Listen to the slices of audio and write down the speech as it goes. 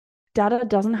Data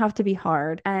doesn't have to be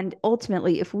hard. And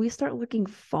ultimately, if we start looking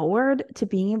forward to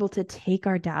being able to take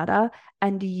our data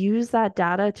and use that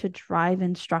data to drive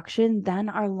instruction, then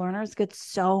our learners get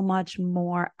so much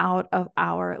more out of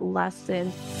our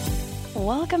lessons.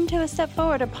 Welcome to A Step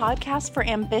Forward, a podcast for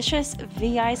ambitious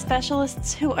VI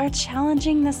specialists who are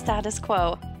challenging the status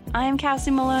quo. I am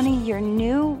Cassie Maloney, your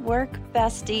new work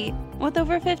bestie. With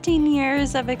over 15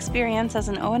 years of experience as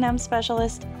an O&M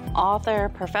specialist, author,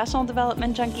 professional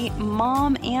development junkie,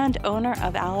 mom, and owner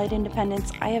of Allied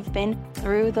Independence, I have been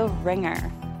through the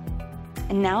ringer.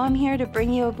 And now I'm here to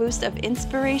bring you a boost of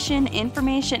inspiration,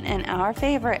 information, and our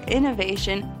favorite,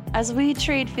 innovation, as we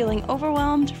trade feeling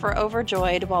overwhelmed for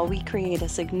overjoyed while we create a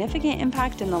significant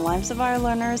impact in the lives of our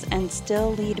learners and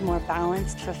still lead more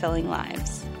balanced, fulfilling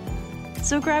lives.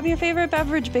 So grab your favorite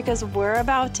beverage because we're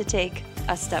about to take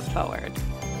a step forward.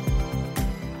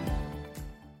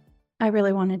 I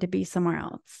really wanted to be somewhere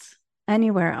else,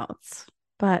 anywhere else,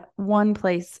 but one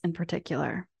place in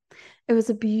particular. It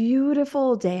was a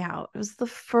beautiful day out. It was the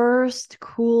first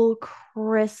cool,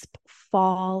 crisp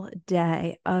fall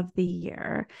day of the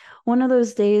year. One of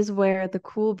those days where the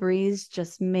cool breeze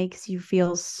just makes you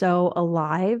feel so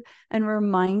alive and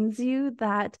reminds you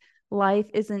that life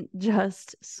isn't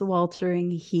just sweltering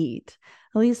heat.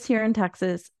 At least here in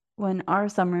Texas, when our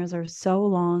summers are so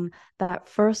long, that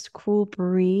first cool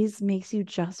breeze makes you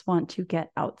just want to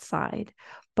get outside.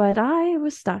 But I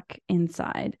was stuck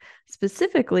inside,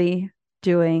 specifically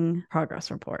doing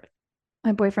progress report.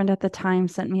 My boyfriend at the time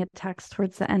sent me a text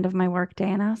towards the end of my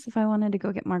workday and asked if I wanted to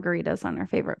go get margaritas on our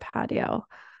favorite patio.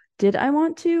 Did I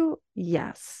want to?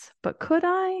 Yes. But could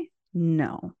I?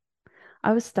 No.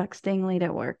 I was stuck staying late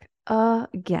at work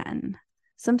again.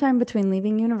 Sometime between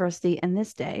leaving university and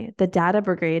this day, the data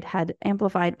brigade had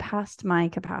amplified past my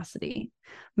capacity.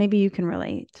 Maybe you can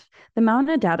relate. The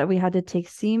amount of data we had to take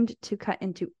seemed to cut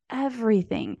into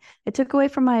everything. It took away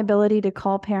from my ability to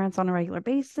call parents on a regular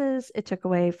basis. It took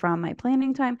away from my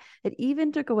planning time. It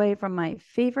even took away from my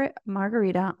favorite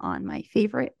margarita on my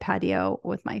favorite patio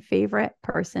with my favorite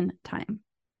person time.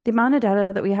 The amount of data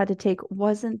that we had to take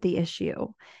wasn't the issue.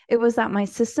 It was that my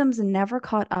systems never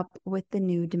caught up with the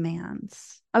new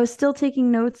demands. I was still taking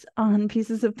notes on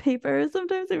pieces of paper.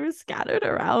 Sometimes they were scattered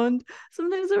around.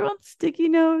 Sometimes they were on sticky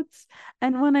notes.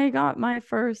 And when I got my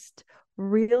first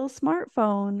real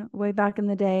smartphone way back in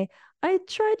the day, I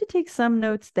tried to take some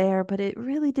notes there, but it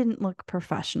really didn't look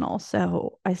professional.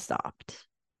 So I stopped.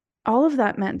 All of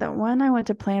that meant that when I went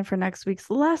to plan for next week's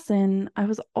lesson, I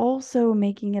was also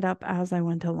making it up as I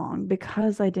went along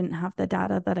because I didn't have the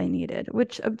data that I needed,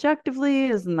 which objectively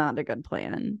is not a good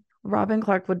plan. Robin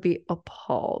Clark would be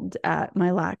appalled at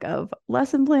my lack of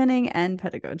lesson planning and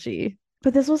pedagogy.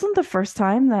 But this wasn't the first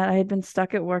time that I had been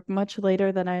stuck at work much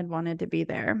later than I had wanted to be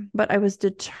there. But I was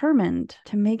determined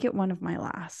to make it one of my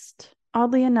last.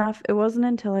 Oddly enough, it wasn't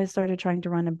until I started trying to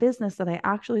run a business that I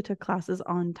actually took classes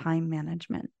on time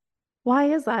management.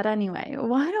 Why is that anyway?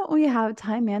 Why don't we have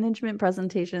time management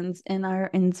presentations in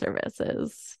our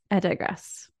in-services? I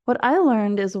digress. What I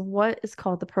learned is what is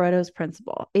called the Pareto's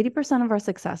principle. 80% of our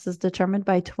success is determined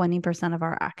by 20% of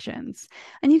our actions.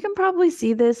 And you can probably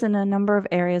see this in a number of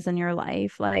areas in your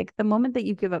life. Like the moment that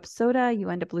you give up soda, you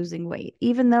end up losing weight,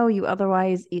 even though you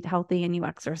otherwise eat healthy and you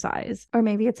exercise. Or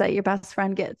maybe it's that your best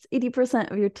friend gets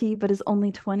 80% of your tea, but is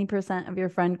only 20% of your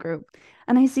friend group.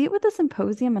 And I see it with the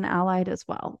symposium and Allied as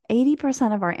well.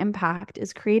 80% of our impact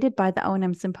is created by the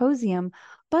O&M symposium,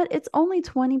 but it's only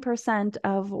 20%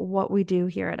 of what we do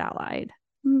here at Allied.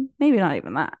 Maybe not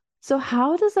even that. So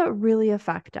how does that really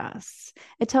affect us?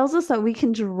 It tells us that we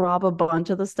can drop a bunch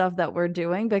of the stuff that we're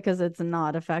doing because it's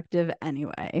not effective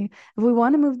anyway. If we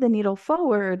want to move the needle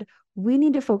forward, we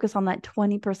need to focus on that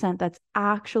 20% that's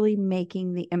actually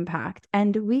making the impact.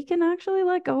 And we can actually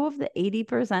let go of the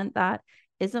 80% that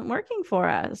isn't working for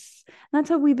us. And that's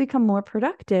how we become more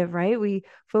productive, right? We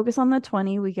focus on the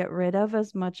 20, we get rid of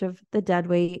as much of the dead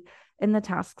weight in the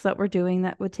tasks that we're doing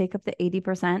that would take up the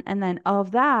 80%. And then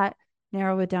of that,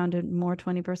 narrow it down to more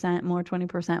 20%, more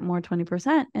 20%, more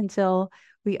 20% until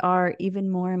we are even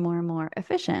more and more and more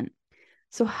efficient.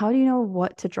 So how do you know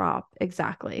what to drop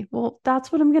exactly? Well,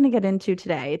 that's what I'm going to get into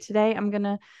today. Today, I'm going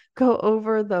to go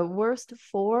over the worst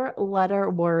 4-letter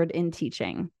word in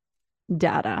teaching: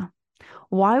 data.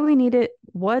 Why we need it,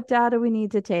 what data we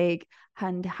need to take,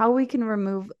 and how we can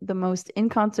remove the most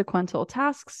inconsequential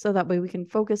tasks so that way we can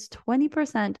focus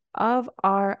 20% of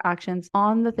our actions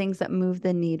on the things that move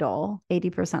the needle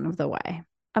 80% of the way.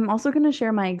 I'm also going to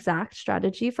share my exact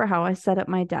strategy for how I set up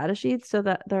my data sheets so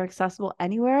that they're accessible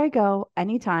anywhere I go,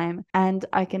 anytime, and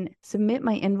I can submit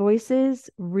my invoices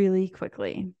really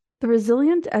quickly. The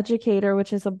Resilient Educator,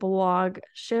 which is a blog,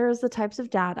 shares the types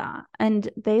of data, and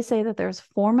they say that there's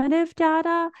formative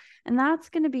data, and that's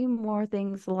going to be more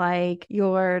things like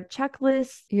your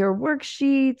checklists, your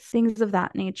worksheets, things of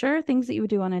that nature, things that you would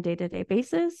do on a day-to-day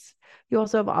basis. You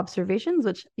also have observations,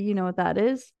 which you know what that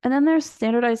is. And then there's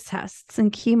standardized tests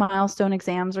and key milestone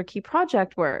exams or key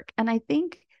project work. And I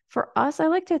think for us, I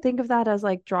like to think of that as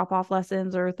like drop off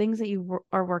lessons or things that you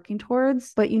are working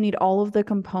towards, but you need all of the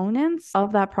components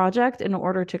of that project in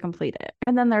order to complete it.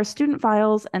 And then there's student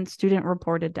files and student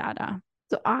reported data.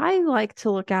 So I like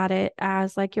to look at it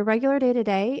as like your regular day to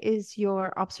day is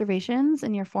your observations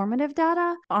and your formative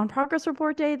data. On progress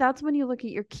report day, that's when you look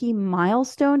at your key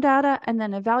milestone data, and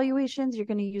then evaluations, you're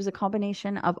going to use a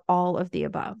combination of all of the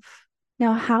above.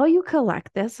 Now, how you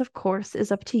collect this, of course,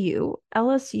 is up to you.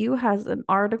 LSU has an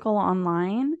article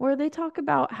online where they talk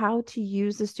about how to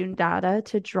use the student data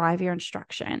to drive your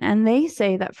instruction. And they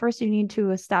say that first you need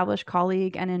to establish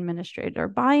colleague and administrator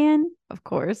buy-in, of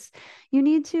course. You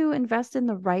need to invest in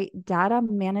the right data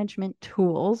management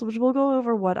tools, which we'll go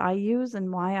over what I use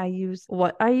and why I use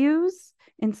what I use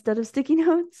instead of sticky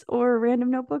notes or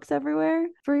random notebooks everywhere.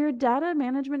 For your data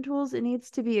management tools, it needs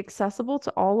to be accessible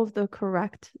to all of the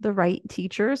right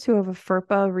teachers who have a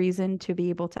FERPA reason to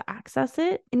be able to access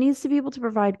it. It needs to be able to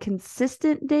provide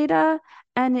consistent data,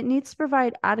 and it needs to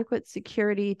provide adequate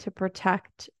security to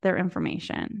protect their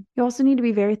information. You also need to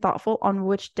be very thoughtful on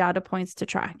which data points to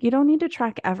track. You don't need to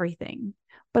track everything,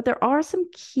 but there are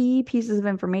some key pieces of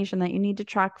information that you need to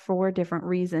track for different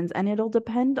reasons, and it'll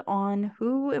depend on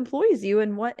who employs you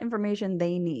and what information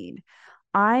they need.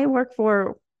 I work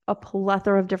for a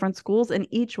plethora of different schools, and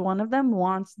each one of them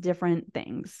wants different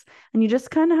things. And you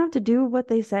just kind of have to do what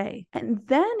they say. And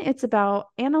then it's about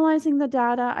analyzing the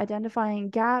data, identifying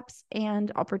gaps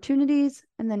and opportunities,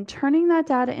 and then turning that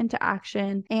data into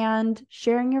action and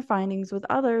sharing your findings with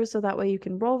others so that way you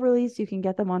can roll release, you can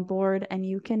get them on board, and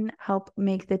you can help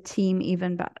make the team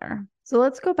even better. So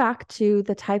let's go back to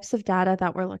the types of data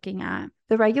that we're looking at.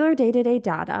 The regular day-to-day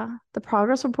data, the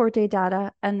progress report day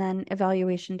data, and then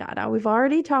evaluation data. We've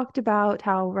already talked about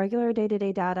how regular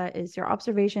day-to-day data is your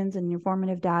observations and your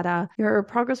formative data. Your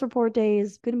progress report day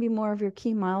is going to be more of your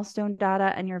key milestone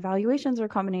data, and your evaluations are a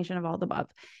combination of all the above.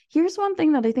 Here's one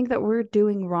thing that I think that we're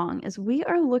doing wrong is we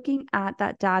are looking at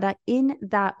that data in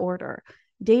that order.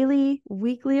 Daily,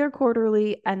 weekly, or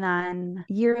quarterly, and then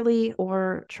yearly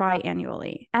or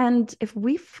triannually. And if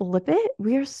we flip it,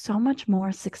 we are so much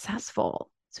more successful.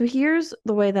 So here's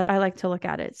the way that I like to look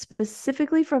at it.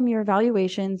 Specifically from your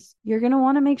evaluations, you're going to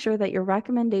want to make sure that your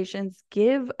recommendations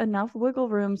give enough wiggle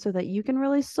room so that you can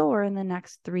really soar in the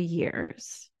next 3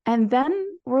 years. And then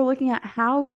we're looking at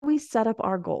how we set up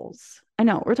our goals. I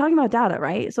know we're talking about data,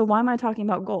 right? So why am I talking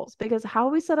about goals? Because how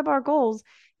we set up our goals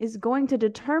is going to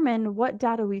determine what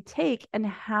data we take and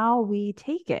how we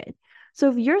take it.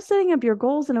 So if you're setting up your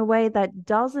goals in a way that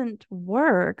doesn't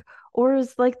work, or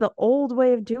is like the old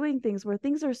way of doing things where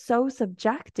things are so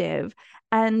subjective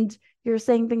and you're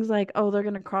saying things like, oh, they're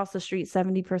going to cross the street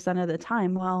 70% of the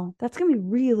time. Well, that's going to be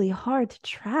really hard to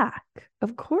track.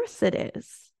 Of course it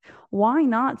is. Why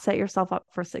not set yourself up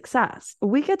for success?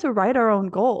 We get to write our own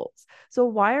goals. So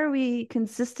why are we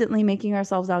consistently making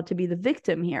ourselves out to be the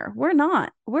victim here? We're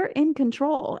not. We're in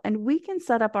control, and we can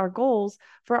set up our goals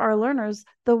for our learners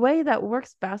the way that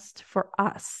works best for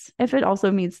us, if it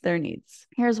also meets their needs.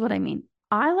 Here's what I mean.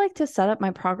 I like to set up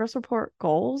my progress report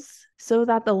goals so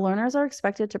that the learners are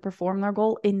expected to perform their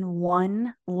goal in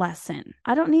one lesson.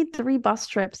 I don't need 3 bus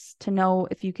trips to know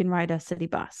if you can ride a city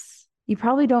bus. You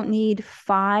probably don't need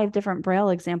 5 different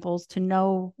Braille examples to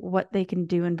know what they can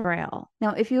do in Braille. Now,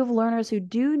 if you have learners who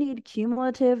do need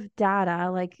cumulative data,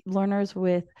 like learners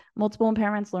with multiple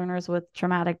impairments, learners with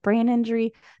traumatic brain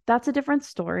injury, that's a different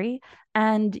story.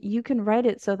 And you can write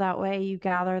it so that way you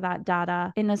gather that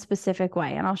data in a specific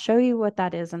way. And I'll show you what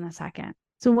that is in a second.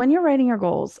 So when you're writing your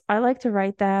goals, I like to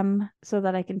write them so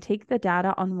that I can take the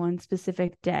data on one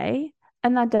specific day.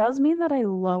 And that does mean that I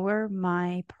lower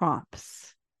my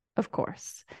prompts. Of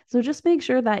course. So just make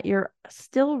sure that you're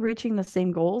still reaching the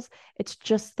same goals. It's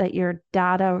just that your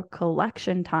data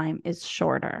collection time is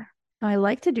shorter. Now, I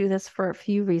like to do this for a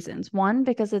few reasons. One,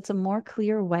 because it's a more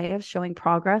clear way of showing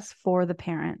progress for the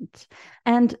parent.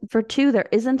 And for 2, there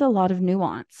isn't a lot of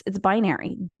nuance. It's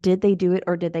binary. Did they do it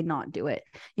or did they not do it?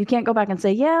 You can't go back and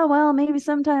say, yeah, well, maybe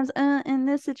sometimes in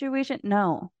this situation.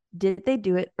 No. Did they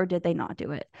do it or did they not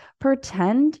do it?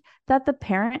 Pretend that the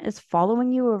parent is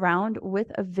following you around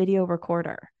with a video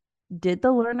recorder. Did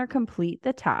the learner complete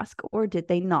the task or did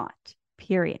they not?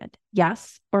 Period.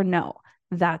 Yes or no.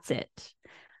 That's it.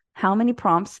 How many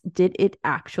prompts did it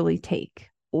actually take?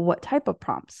 what type of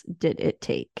prompts did it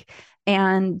take?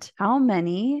 And how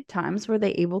many times were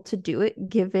they able to do it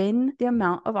given the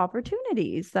amount of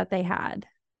opportunities that they had?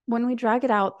 When we drag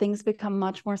it out, things become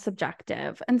much more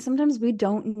subjective. And sometimes we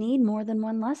don't need more than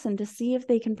one lesson to see if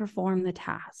they can perform the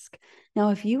task. Now,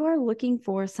 if you are looking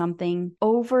for something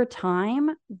over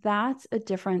time, that's a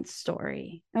different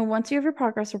story. And once you have your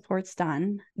progress reports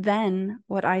done, then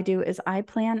what I do is I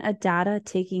plan a data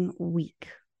taking week.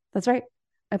 That's right.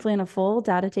 I plan a full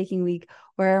data taking week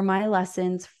where my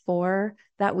lessons for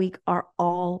that week are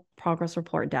all progress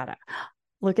report data.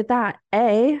 Look at that.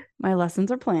 My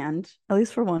lessons are planned, at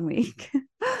least for 1 week.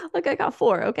 Look, I got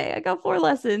 4. Okay, I got 4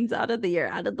 lessons out of the year,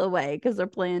 out of the way, because they're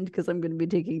planned, because I'm going to be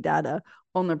taking data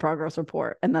on the progress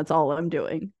report, and that's all I'm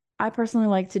doing. I personally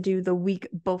like to do the week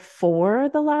before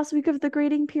the last week of the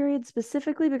grading period,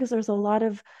 specifically because there's a lot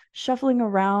of shuffling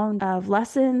around of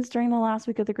lessons during the last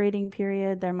week of the grading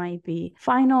period. There might be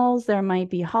finals, there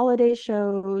might be holiday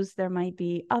shows, there might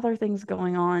be other things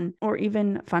going on, or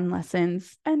even fun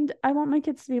lessons. And I want my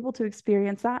kids to be able to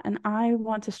experience that, and I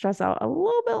want to stress out a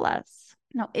little bit less.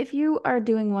 Now, if you are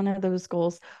doing one of those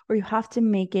goals where you have to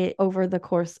make it over the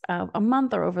course of a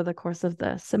month or over the course of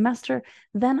the semester,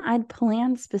 then I'd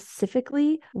plan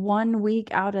specifically 1 week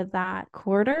out of that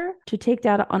quarter to take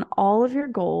data on all of your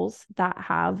goals that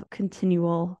have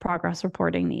continual progress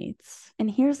reporting needs. And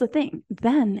here's the thing,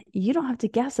 then you don't have to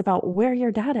guess about where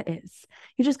your data is.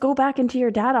 You just go back into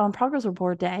your data on progress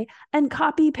report day and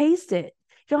copy paste it.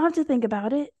 You don't have to think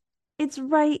about it. It's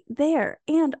right there.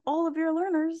 And all of your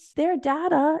learners, their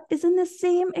data is in the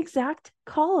same exact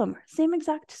column, same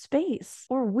exact space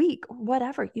or week, or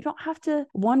whatever. You don't have to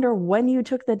wonder when you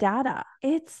took the data.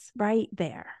 It's right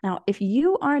there. Now, if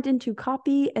you aren't into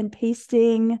copy and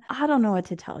pasting, I don't know what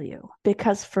to tell you,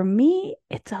 because for me,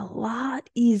 it's a lot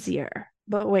easier.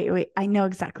 But wait, I know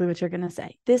exactly what you're going to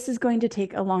say. This is going to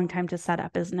take a long time to set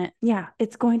up, isn't it? Yeah,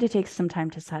 it's going to take some time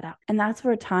to set up. And that's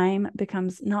where time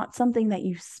becomes not something that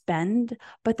you spend,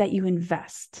 but that you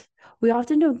invest. We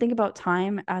often don't think about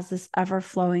time as this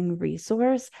ever-flowing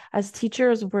resource. As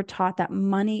teachers, we're taught that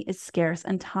money is scarce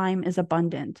and time is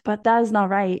abundant. But that is not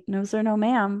right. No, sir, no,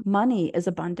 ma'am. Money is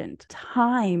abundant.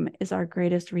 Time is our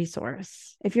greatest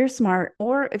resource. If you're smart,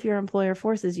 or if your employer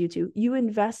forces you to, you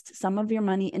invest some of your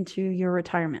money into your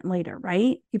retirement later,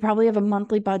 right? You probably have a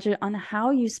monthly budget on how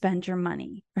you spend your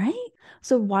money, right?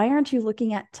 So why aren't you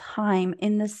looking at time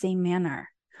in the same manner?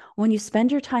 When you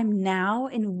spend your time now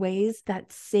in ways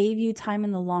that save you time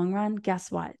in the long run, guess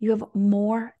what? You have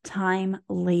more time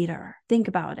later. Think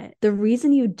about it. The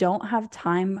reason you don't have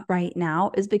time right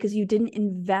now is because you didn't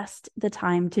invest the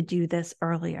time to do this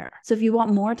earlier. So if you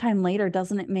want more time later,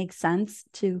 doesn't it make sense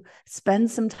to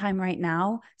spend some time right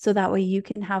now so that way you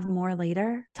can have more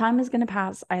later? Time is going to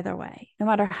pass either way, no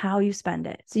matter how you spend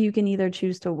it. So you can either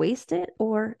choose to waste it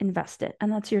or invest it, and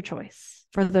that's your choice.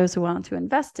 For those who want to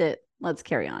invest it, let's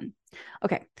carry on.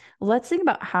 Okay, let's think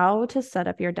about how to set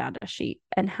up your data sheet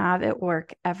and have it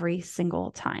work every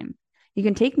single time. You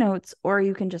can take notes, or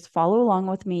you can just follow along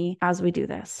with me as we do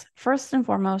this. First and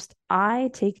foremost,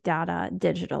 I take data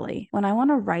digitally. When I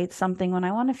want to write something, when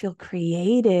I want to feel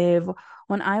creative,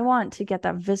 when I want to get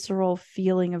that visceral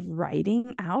feeling of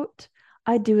writing out,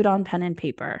 I do it on pen and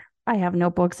paper. I have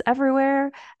notebooks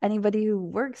everywhere. Anybody who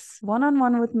works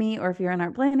one-on-one with me, or if you're in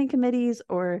our planning committees,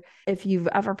 or if you've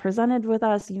ever presented with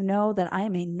us, you know that I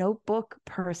am a notebook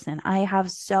person. I have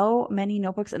so many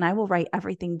notebooks, and I will write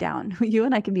everything down. You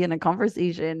and I can be in a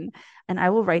conversation and I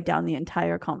will write down the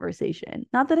entire conversation.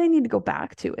 Not that I need to go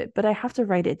back to it, but I have to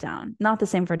write it down. Not the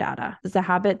same for data. It's a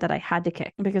habit that I had to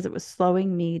kick because it was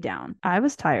slowing me down. I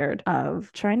was tired of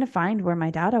trying to find where my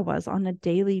data was on a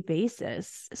daily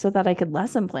basis so that I could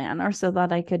lesson plan, or so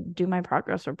that I could do my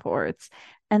progress reports.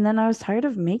 And then I was tired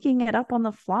of making it up on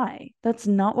the fly. That's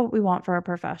not what we want for our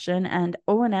profession. And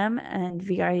O&M and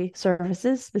VI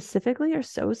services specifically are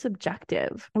so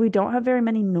subjective. We don't have very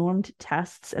many normed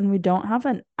tests, and we don't have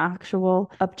an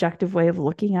actual objective way of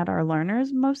looking at our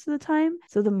learners most of the time.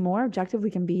 So the more objective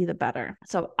we can be, the better.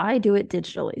 So I do it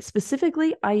digitally.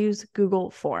 Specifically, I use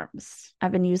Google Forms.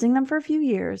 I've been using them for a few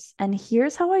years, and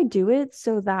here's how I do it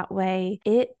so that way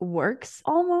it works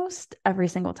almost every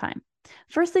single time.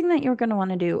 First thing that you're going to want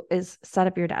to do is set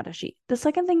up your data sheet. The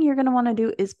second thing you're going to want to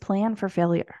do is plan for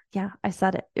failure. Yeah, I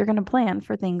said it. You're going to plan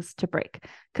for things to break,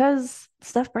 because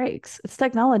stuff breaks. It's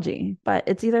technology, but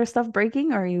it's either stuff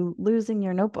breaking or you losing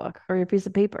your notebook or your piece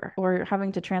of paper or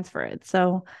having to transfer it.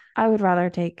 So I would rather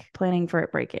take planning for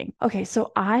it breaking. Okay,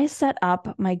 so I set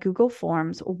up my Google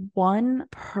Forms, one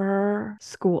per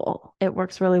school. It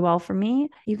works really well for me.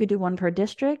 You could do one per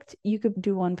district. You could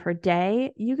do one per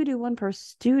day. You could do one per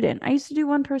student. I I used to do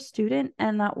one per student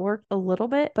and that worked a little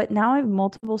bit, but now I have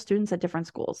multiple students at different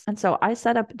schools. And so I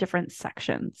set up different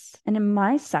sections. And in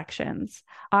my sections,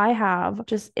 I have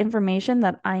just information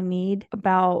that I need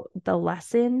about the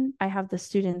lesson. I have the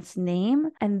student's name,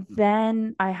 and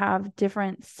then I have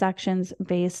different sections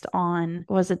based on,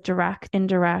 was it direct,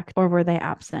 indirect, or were they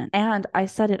absent? And I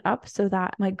set it up so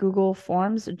that my Google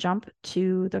Forms jump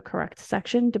to the correct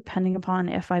section depending upon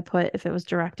if it was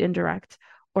direct, indirect,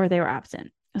 or they were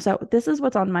absent. So this is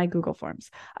what's on my Google Forms.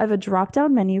 I have a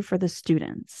drop-down menu for the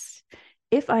students.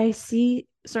 If I see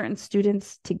certain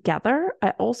students together,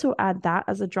 I also add that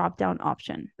as a drop-down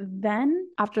option. Then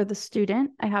after the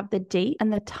student, I have the date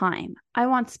and the time. I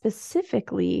want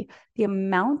specifically the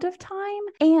amount of time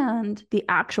and the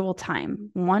actual time,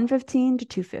 1:15 to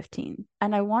 2:15.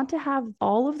 And I want to have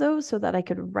all of those so that I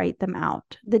could write them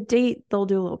out. The date, they'll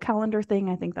do a little calendar thing.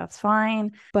 I think that's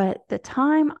fine. But the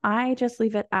time, I just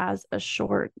leave it as a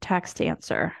short text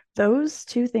answer. Those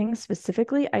two things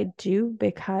specifically, I do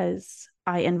because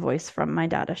I invoice from my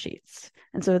data sheets.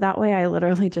 And so that way I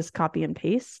literally just copy and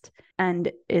paste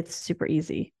and it's super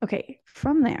easy. Okay,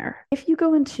 from there, if you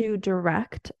go into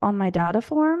direct on my data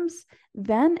forms,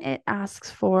 then it asks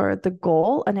for the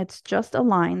goal and it's just a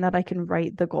line that I can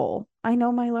write the goal. I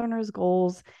know my learners'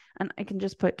 goals and I can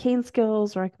just put cane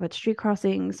skills or I can put street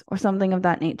crossings or something of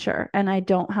that nature. And I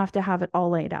don't have to have it all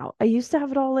laid out. I used to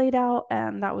have it all laid out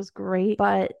and that was great,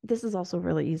 but this is also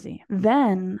really easy.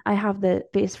 Then I have the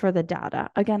base for the data.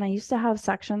 Again, I used to have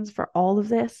sections for all of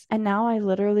this and now I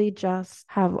literally just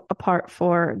have a part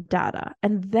for data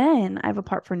and then I have a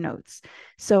part for notes.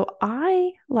 So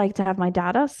I like to have my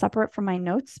data separate from my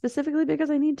notes specifically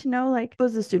because I need to know, like,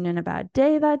 was the student in a bad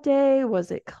day that day?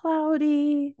 Was it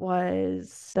cloudy?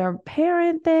 Was their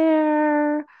parent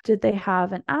there? Did they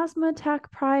have an asthma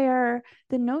attack prior?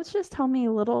 The notes just tell me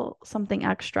a little something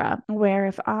extra, where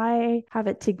if I have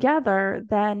it together,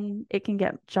 then it can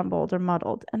get jumbled or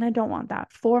muddled. And I don't want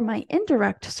that. For my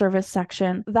indirect service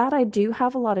section, that I do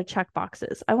have a lot of check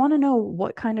boxes. I want to know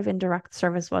what kind of indirect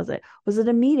service was it? Was it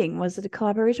a meeting? Was it a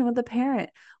collaboration with the parent?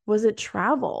 Was it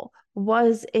travel?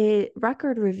 Was it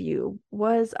record review?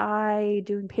 Was I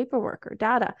doing paperwork or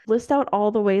data? List out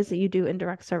all the ways that you do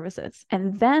indirect services.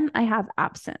 And then I have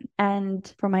absent.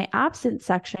 And for my absent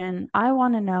section, I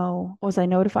want to know, was I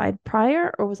notified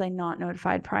prior or was I not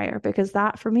notified prior? Because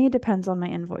that for me depends on my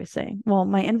invoicing. Well,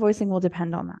 my invoicing will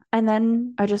depend on that. And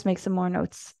then I just make some more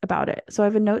notes about it. So I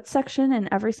have a notes section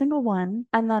in every single one.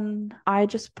 And then I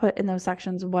just put in those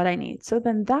sections what I need. So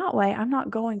then that way I'm not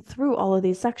going through all of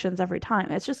these sections every time.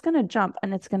 It's just going to jump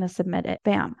and it's going to submit it.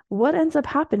 Bam. What ends up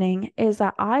happening is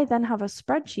that I then have a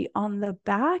spreadsheet on the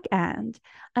back end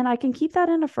and I can keep that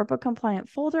in a FERPA compliant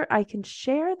folder. I can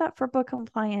share that FERPA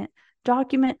compliant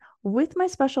document with my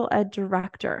special ed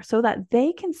director so that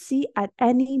they can see at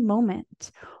any moment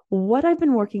what I've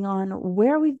been working on,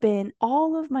 where we've been,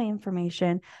 all of my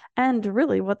information, and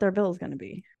really what their bill is going to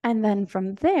be. And then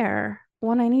from there,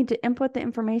 when I need to input the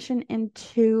information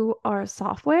into our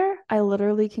software, I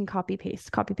literally can copy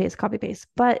paste, copy paste, copy paste.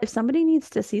 But if somebody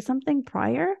needs to see something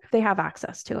prior, they have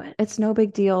access to it. It's no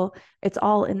big deal. It's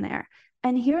all in there.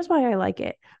 And here's why I like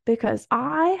it, because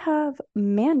I have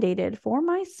mandated for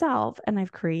myself and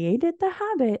I've created the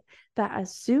habit that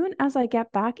as soon as I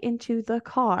get back into the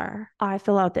car, I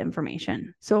fill out the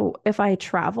information. So if I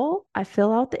travel, I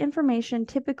fill out the information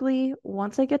typically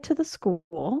once I get to the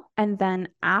school. And then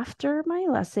after my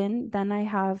lesson, then I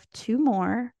have 2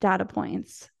 more data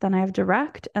points. Then I have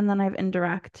direct and then I have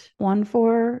indirect, one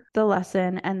for the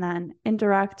lesson and then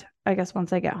indirect, I guess,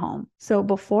 once I get home. So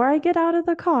before I get out of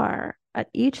the car, at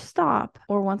each stop,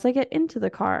 or once I get into the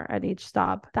car at each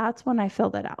stop, that's when I fill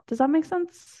that out. Does that make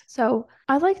sense? So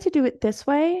I like to do it this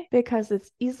way because it's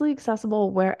easily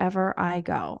accessible wherever I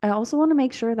go. I also want to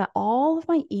make sure that all of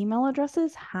my email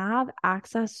addresses have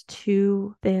access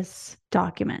to this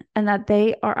document and that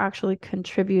they are actually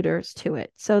contributors to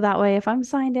it. So that way, if I'm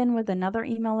signed in with another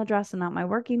email address and not my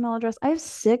work email address, I have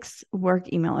 6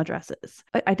 work email addresses.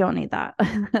 I don't need that.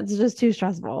 That's just too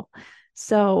stressful.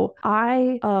 So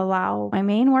I allow my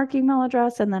main work email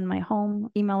address and then my home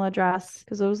email address,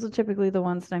 because those are typically the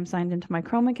ones that I'm signed into my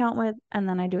Chrome account with, and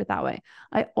then I do it that way.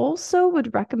 I also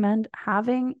would recommend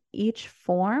having each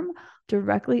form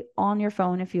directly on your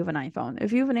phone if you have an iPhone.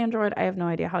 If you have an Android, I have no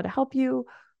idea how to help you.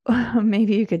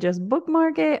 Maybe you could just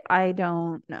bookmark it. I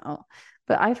don't know.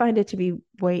 But I find it to be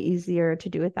way easier to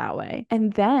do it that way.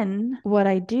 And then what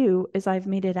I do is I've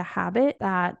made it a habit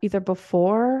that either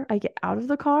before I get out of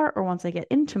the car or once I get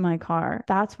into my car,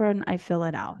 that's when I fill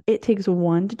it out. It takes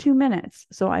 1 to 2 minutes.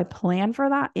 So I plan for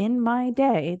that in my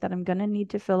day that I'm going to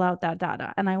need to fill out that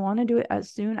data. And I want to do it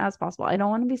as soon as possible. I don't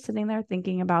want to be sitting there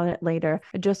thinking about it later.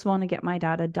 I just want to get my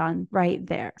data done right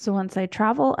there. So once I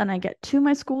travel and I get to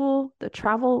my school, the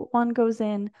travel one goes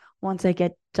in. Once I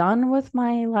get done with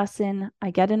my lesson, I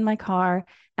get in my car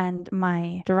and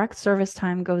my direct service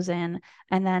time goes in.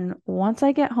 And then once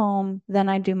I get home, then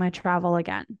I do my travel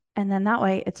again. And then that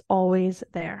way it's always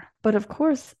there. But of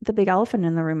course, the big elephant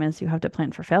in the room is you have to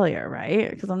plan for failure,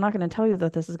 right? Because I'm not going to tell you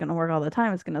that this is going to work all the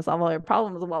time. It's going to solve all your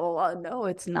problems, blah, blah, blah. No,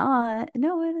 it's not.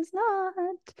 No, it is not.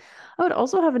 I would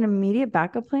also have an immediate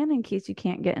backup plan in case you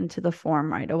can't get into the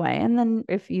form right away. And then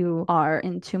if you are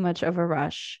in too much of a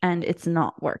rush and it's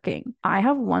not working, I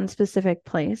have one specific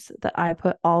place that I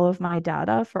put all of my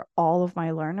data for all of my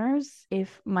learners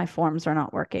if my forms are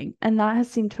not working. And that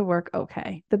has seemed to work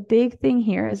okay. The big thing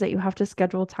here is that you have to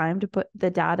schedule time to put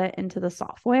the data into the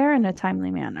software in a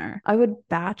timely manner. I would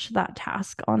batch that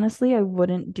task. Honestly, I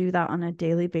wouldn't do that on a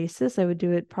daily basis. I would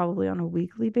do it probably on a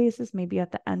weekly basis, maybe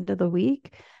at the end of the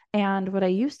week. And what I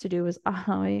used to do is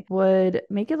I would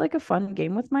make it like a fun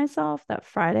game with myself that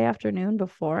Friday afternoon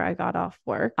before I got off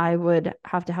work, I would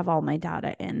have to have all my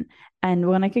data in. And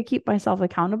when I could keep myself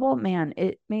accountable, man,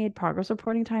 it made progress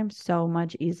reporting time so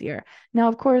much easier. Now,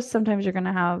 of course, sometimes you're going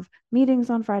to have meetings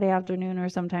on Friday afternoon, or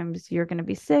sometimes you're going to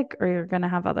be sick, or you're going to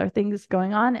have other things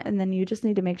going on. And then you just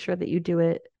need to make sure that you do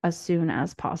it as soon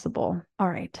as possible. All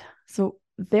right. So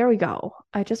there we go.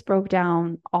 I just broke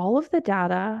down all of the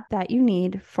data that you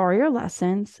need for your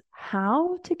lessons,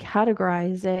 how to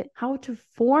categorize it, how to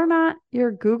format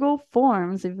your Google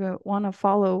Forms if you want to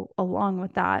follow along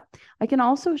with that. I can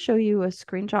also show you a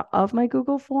screenshot of my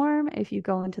Google form if you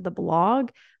go into the blog,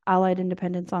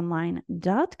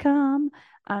 alliedindependenceonline.com.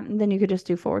 Then you could just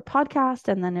do forward podcast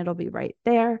and then it'll be right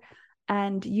there.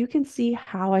 And you can see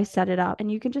how I set it up, and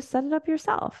you can just set it up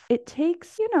yourself. It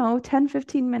takes, 10,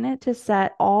 15 minutes to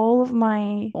set all of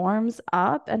my forms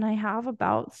up, and I have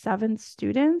about 7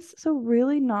 students. So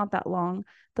really not that long.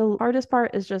 The hardest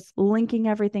part is just linking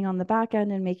everything on the back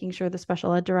end and making sure the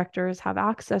special ed directors have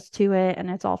access to it and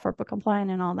it's all FERPA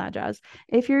compliant and all that jazz.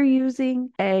 If you're using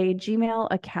a Gmail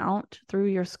account through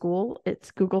your school,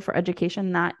 it's Google for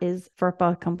Education, that is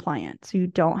FERPA compliant. So you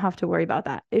don't have to worry about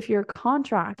that. If you're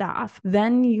contract staff,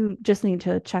 then you just need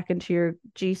to check into your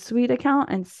G Suite account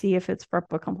and see if it's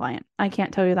FERPA compliant. I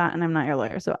can't tell you that, and I'm not your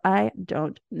lawyer, so I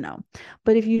don't know.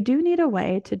 But if you do need a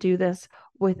way to do this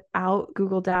without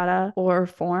Google data or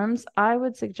forms, I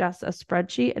would suggest a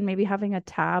spreadsheet and maybe having a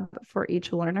tab for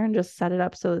each learner and just set it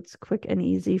up so it's quick and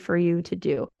easy for you to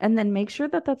do. And then make sure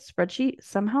that that spreadsheet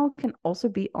somehow can also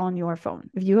be on your phone.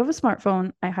 If you have a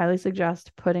smartphone, I highly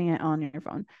suggest putting it on your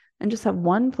phone. And just have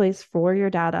one place for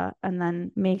your data and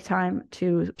then make time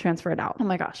to transfer it out. Oh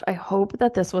my gosh, I hope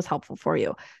that this was helpful for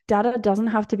you. Data doesn't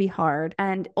have to be hard.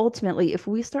 And ultimately, if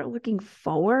we start looking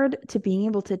forward to being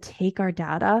able to take our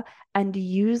data and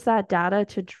use that data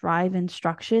to drive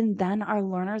instruction, then our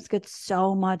learners get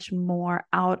so much more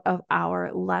out of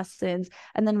our lessons.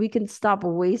 And then we can stop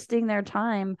wasting their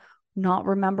time not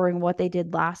remembering what they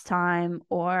did last time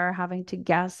or having to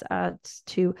guess as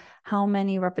to how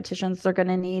many repetitions they're going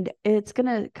to need. It's going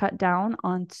to cut down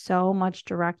on so much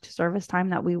direct service time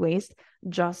that we waste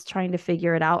just trying to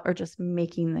figure it out or just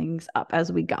making things up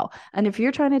as we go. And if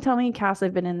you're trying to tell me, Cass,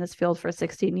 I've been in this field for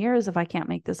 16 years, if I can't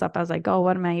make this up as I go,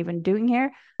 what am I even doing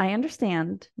here? I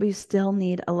understand, but you still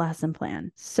need a lesson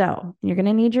plan. So you're going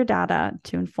to need your data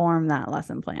to inform that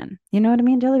lesson plan. You know what I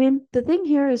mean, Jellybean? The thing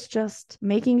here is just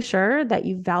making sure that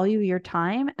you value your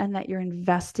time and that you're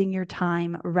investing your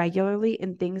time regularly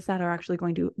in things that are actually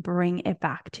going to bring it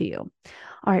back to you.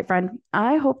 All right, friend,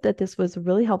 I hope that this was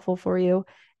really helpful for you.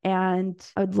 And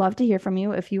I would love to hear from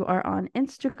you. If you are on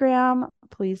Instagram,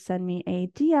 please send me a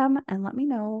DM and let me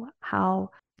know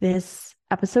how this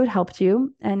episode helped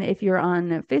you. And if you're on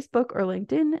Facebook or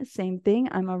LinkedIn, same thing.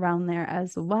 I'm around there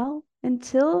as well.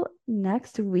 Until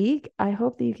next week, I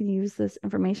hope that you can use this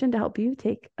information to help you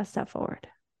take a step forward.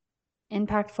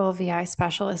 Impactful VI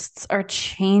specialists are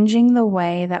changing the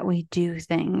way that we do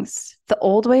things. The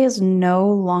old way is no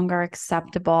longer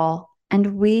acceptable.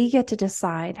 And we get to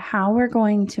decide how we're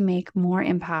going to make more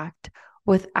impact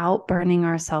without burning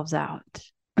ourselves out.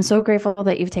 I'm so grateful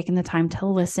that you've taken the time to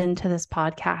listen to this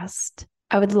podcast.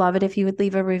 I would love it if you would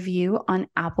leave a review on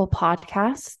Apple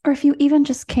Podcasts, or if you even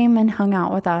just came and hung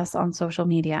out with us on social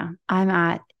media. I'm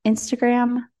at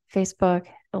Instagram, Facebook,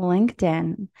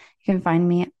 LinkedIn. You can find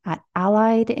me at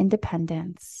Allied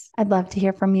Independence. I'd love to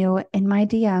hear from you in my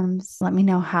DMs. Let me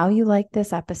know how you liked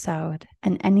this episode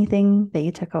and anything that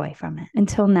you took away from it.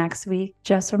 Until next week,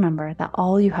 just remember that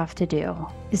all you have to do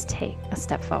is take a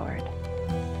step forward.